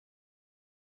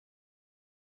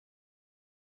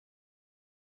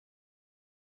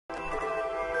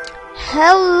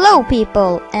Hello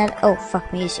people, and oh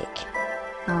fuck music.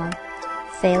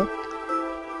 Fail.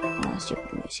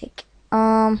 Stupid music.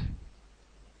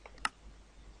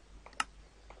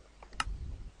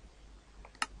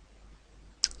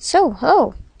 So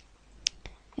hello,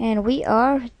 and we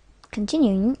are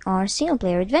continuing our single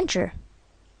player adventure.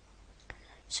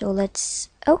 So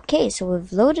okay, so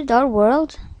we've loaded our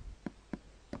world.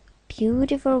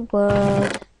 Beautiful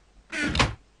world.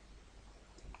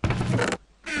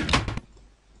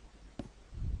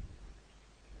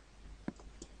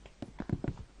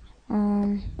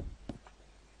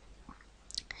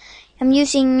 I'm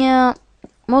using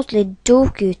mostly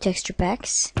Doku texture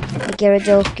packs, like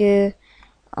Doku,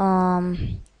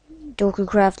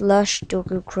 DokuCraft Lush,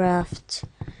 DokuCraft.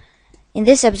 In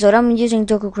this episode, I'm using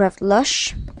DokuCraft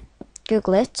Lush.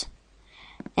 Google it.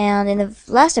 And in the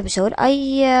last episode, I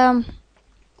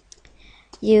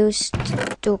used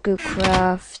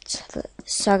DokuCraft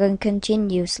Saga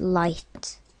Continues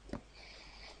Light.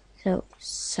 So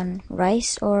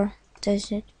sunrise, or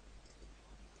does it?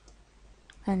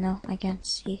 I don't know, I can't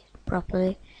see it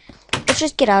properly. Let's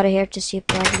just get out of here to see it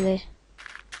properly.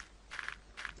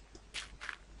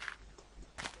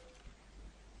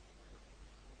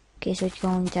 Okay, so it's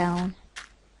going down.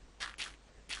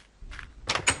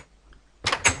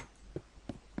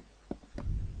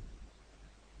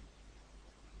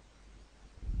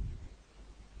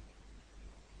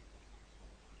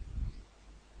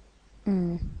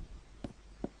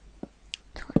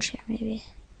 Torje, maybe.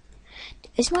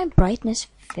 Is my brightness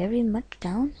very much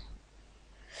down?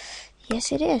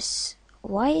 Yes, it is.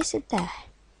 Why is it that?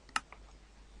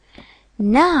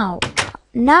 Now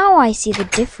I see the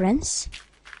difference.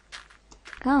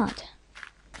 God.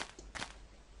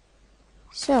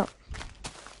 So.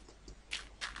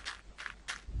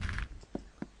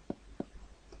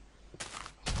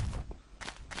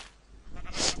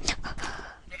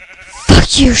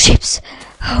 Fuck you, ships!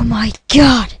 Oh my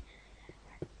god!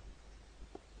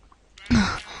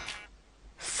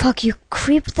 Fuck, you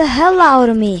creeped the hell out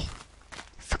of me!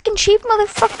 Fucking sheep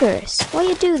motherfuckers! Why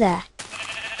you do that?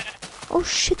 Oh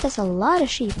shit, that's a lot of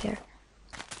sheep here.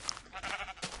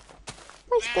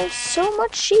 Why is there so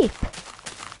much sheep?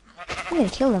 I'm gonna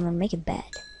kill them and make it bad.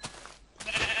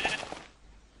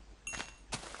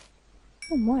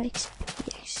 Oh, more XP.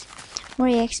 Yes. More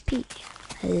XP.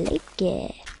 I like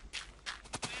it.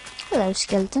 Hello,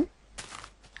 skeleton.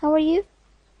 How are you?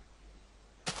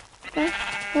 Nope.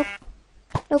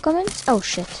 No comments? Oh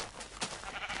shit.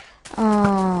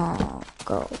 Oh,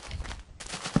 go.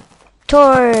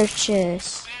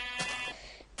 Torches.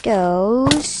 Go.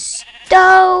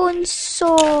 Stone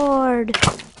sword.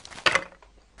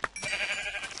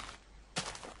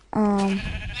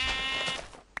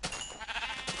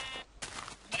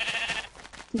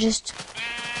 Just.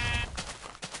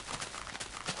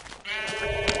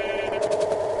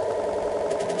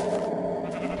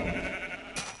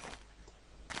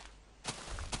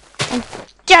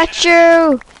 Got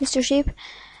you, Mr. Sheep.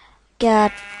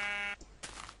 Got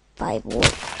 5 wool.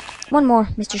 One more,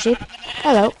 Mr. Sheep.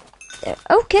 Hello. There.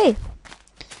 Okay.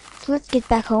 So let's get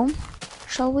back home,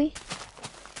 shall we?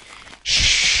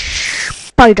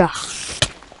 Spider.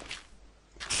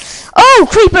 Oh,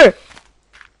 creeper!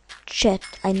 Shit,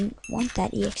 I want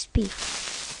that EXP.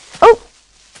 Oh!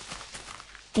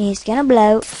 He's gonna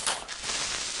blow.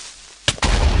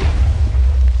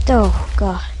 Oh,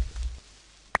 God.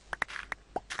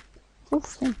 Oh,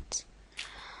 flint.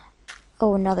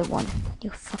 Oh, another one.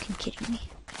 You're fucking kidding me.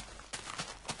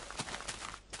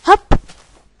 Hop!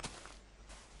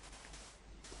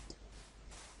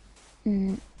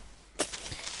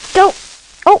 Go!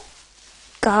 Oh!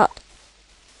 God.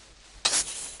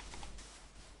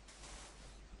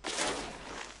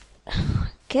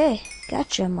 Okay,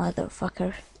 gotcha,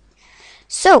 motherfucker.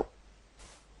 So,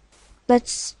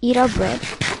 let's eat our bread.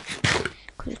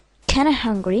 Kinda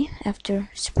hungry after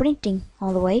sprinting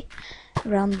all the way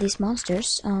around these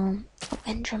monsters. Oh,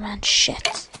 Enderman,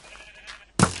 shit.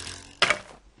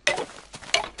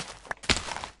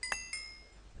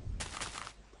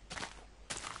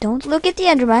 Don't look at the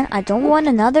Enderman. I don't want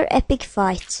another epic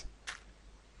fight.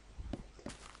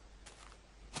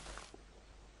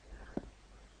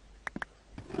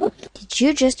 Did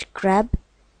you just grab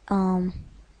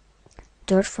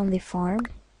dirt from the farm?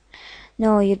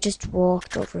 No, you just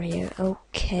walked over here.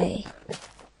 Okay.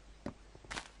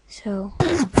 So,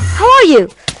 how are you?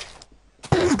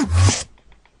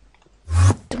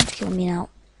 Don't kill me now.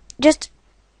 Just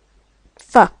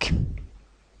fuck.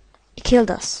 He killed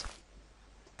us.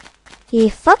 He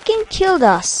fucking killed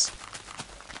us.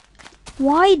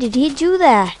 Why did he do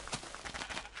that?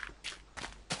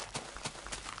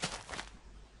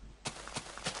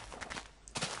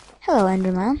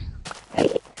 Enderman. I'm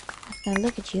gonna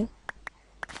look at you.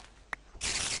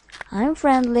 I'm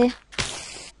friendly.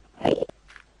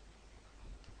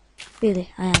 Really,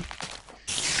 I am.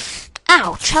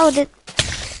 Ouch! How did...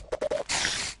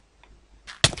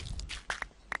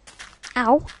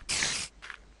 Ow!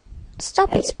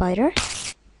 Stop it, spider.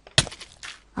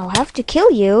 I'll have to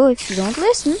kill you if you don't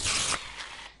listen.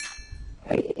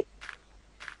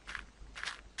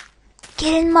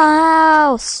 Get in my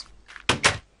house!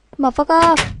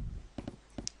 Motherfucker!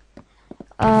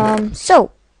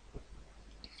 So...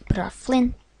 Put our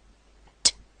flint.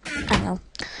 I don't know.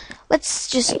 Let's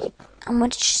just... How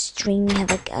much string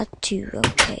have I got to?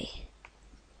 Okay.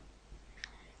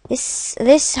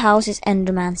 This house is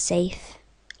Enderman safe,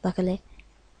 luckily.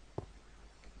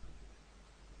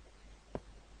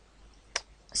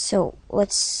 So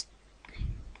let's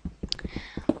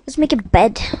make a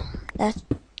bed. That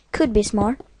could be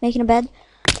smart. Making a bed.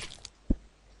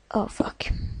 Oh fuck.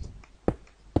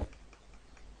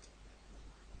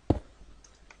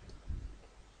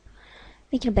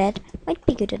 Making a bed might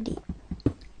be a good idea.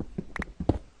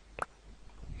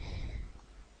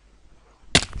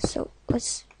 So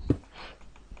let's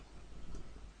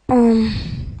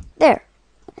there.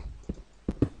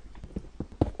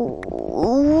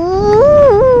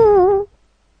 Ooh.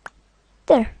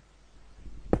 There.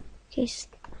 Okay, I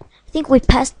think we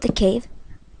passed the cave.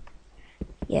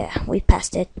 Yeah, we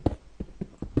passed it.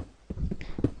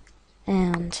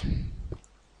 And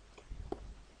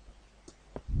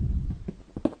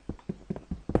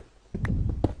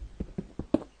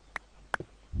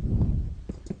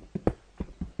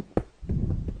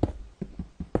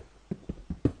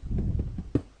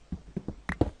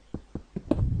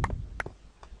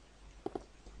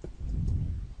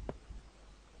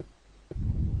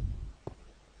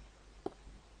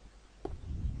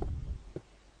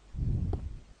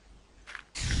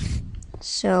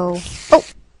so, oh,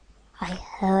 I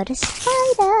heard a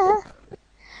spider.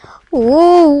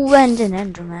 Oh, and an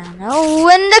Enderman. Oh,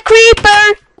 and a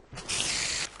creeper.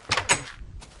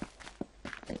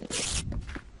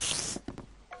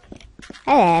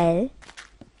 Hello.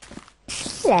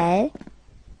 Hello.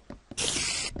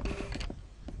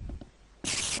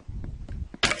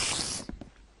 I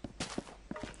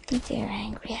think they're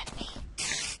angry at me.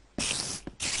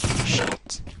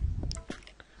 Shit.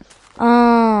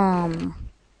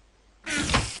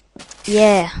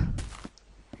 Yeah.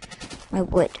 My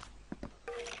wood.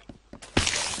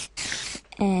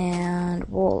 And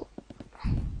wool.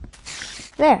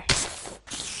 There.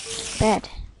 Bed.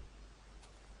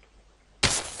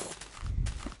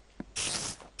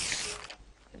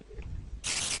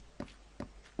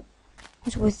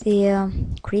 What's with the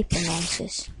creeper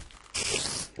nonsense?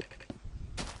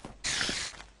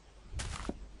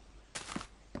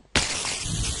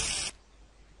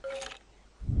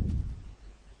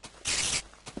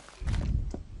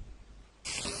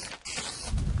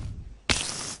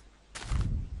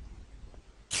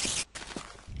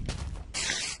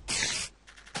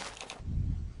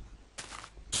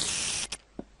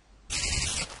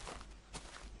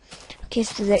 Okay,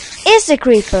 so there is a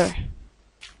creeper.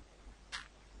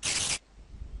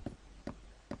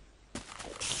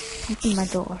 Open my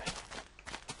door.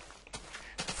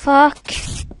 Fuck.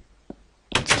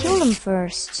 Let's kill them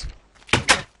first.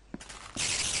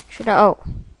 Should I? Oh.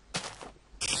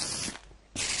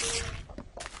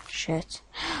 Shit.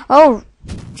 Oh.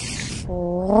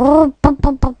 Oh. Pump,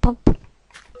 pump, pump, pump.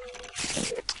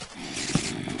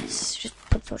 Let's just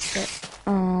put those there.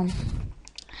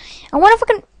 I wonder if I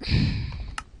can.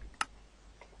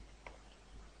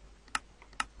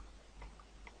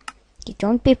 You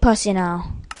don't be pussy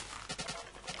now.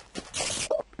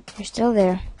 You're still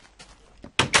there.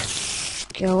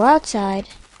 Go outside.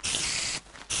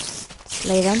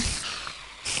 Slay them.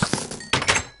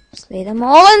 Slay them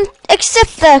all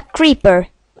except the creeper.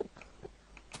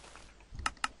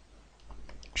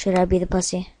 Should I be the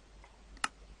pussy?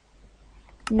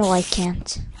 No, I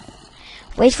can't.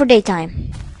 Wait for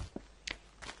daytime.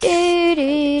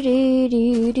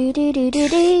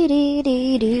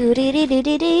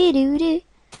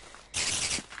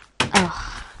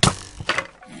 Oh.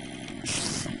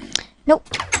 Nope.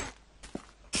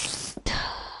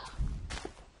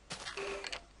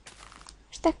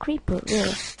 Where's that creeper,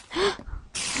 really?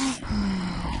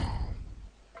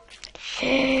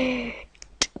 Shit.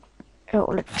 Oh,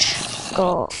 let's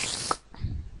go.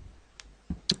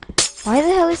 Why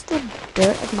the hell is the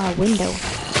dirt at my window?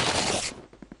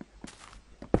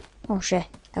 Oh shit,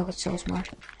 that was so smart.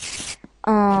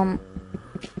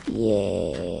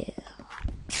 Yeah.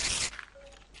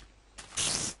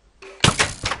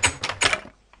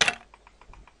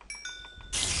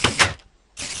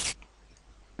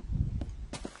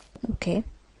 Okay.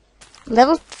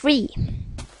 Level 3.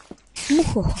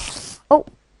 Oh.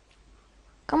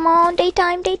 Come on,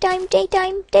 daytime, daytime,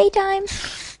 daytime, daytime.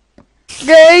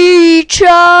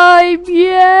 Daytime,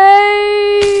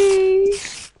 yay!